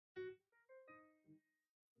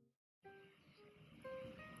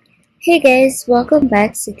Hey guys, welcome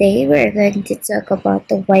back. Today we're going to talk about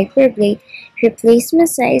the wiper blade replacement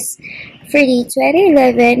size for the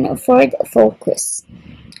 2011 Ford Focus.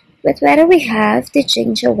 But whether we have to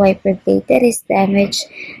change a wiper blade that is damaged,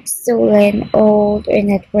 stolen, old, or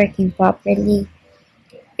not working properly,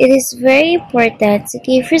 it is very important to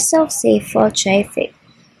keep yourself safe while driving.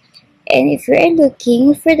 And if you are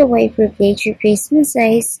looking for the wiper blade replacement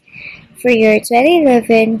size for your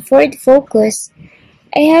 2011 Ford Focus,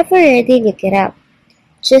 I have already looked it up.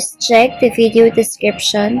 Just check the video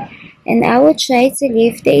description and I will try to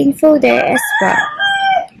leave the info there as well.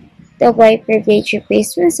 The wiper blade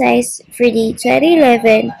replacement size for the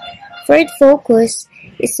 2011 Ford Focus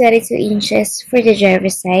is 32 inches for the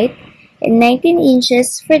driver's side and 19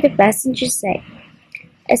 inches for the passenger side.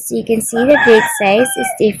 As you can see, the blade size is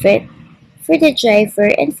different for the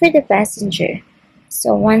driver and for the passenger.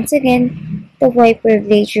 So once again, the wiper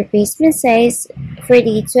blade replacement size for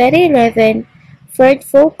the 2011 Ford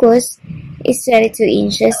Focus is 32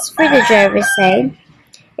 inches for the driver's side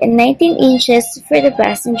and 19 inches for the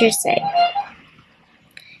passenger side.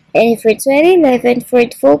 And if your 2011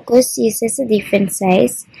 Ford Focus uses a different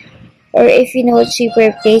size, or if you know a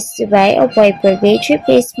cheaper place to buy a wiper blade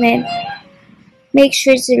replacement, make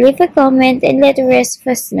sure to leave a comment and let the rest of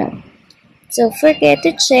us know. Don't forget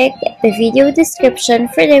to check the video description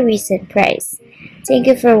for the recent price. Thank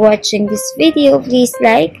you for watching this video. Please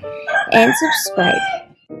like and subscribe.